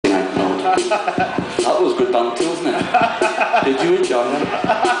That was good banter, wasn't it? Did you enjoy that?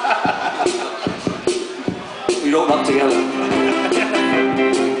 We wrote that together.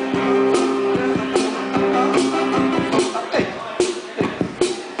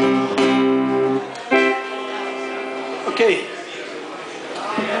 Okay.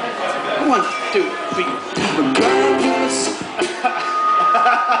 1, 2, 3.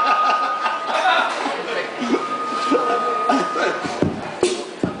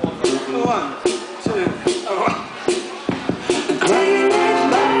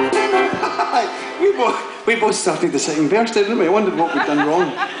 We both started the second verse, didn't we? I wondered what we'd done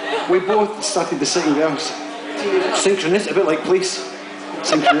wrong. We both started the second verse. Synchronicity, a bit like police.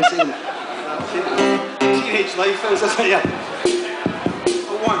 Synchronicity. Teenage life is, isn't it? Yeah.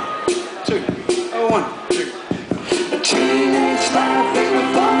 1, 2. 1, 2. Teenage life is the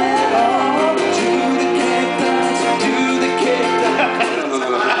fun at all. Do the cake dance, do the cake dance.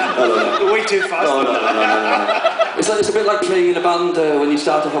 No. Way too fast. No. It's a bit like playing in a band when you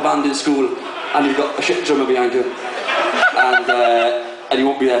start off a band in school and you've got a shit drummer behind you and you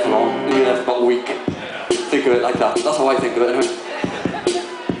won't be there for long. You'll be there for about a week. Think of it like that. That's how I think of it anyway.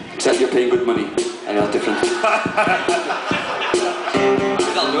 Except you're paying good money and that's different.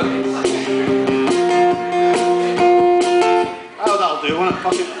 That'll do it. Oh, that'll do, won't it?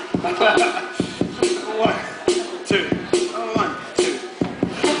 Fuck it. 1, 2. 1,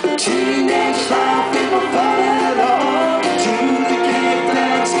 2. Teenage life.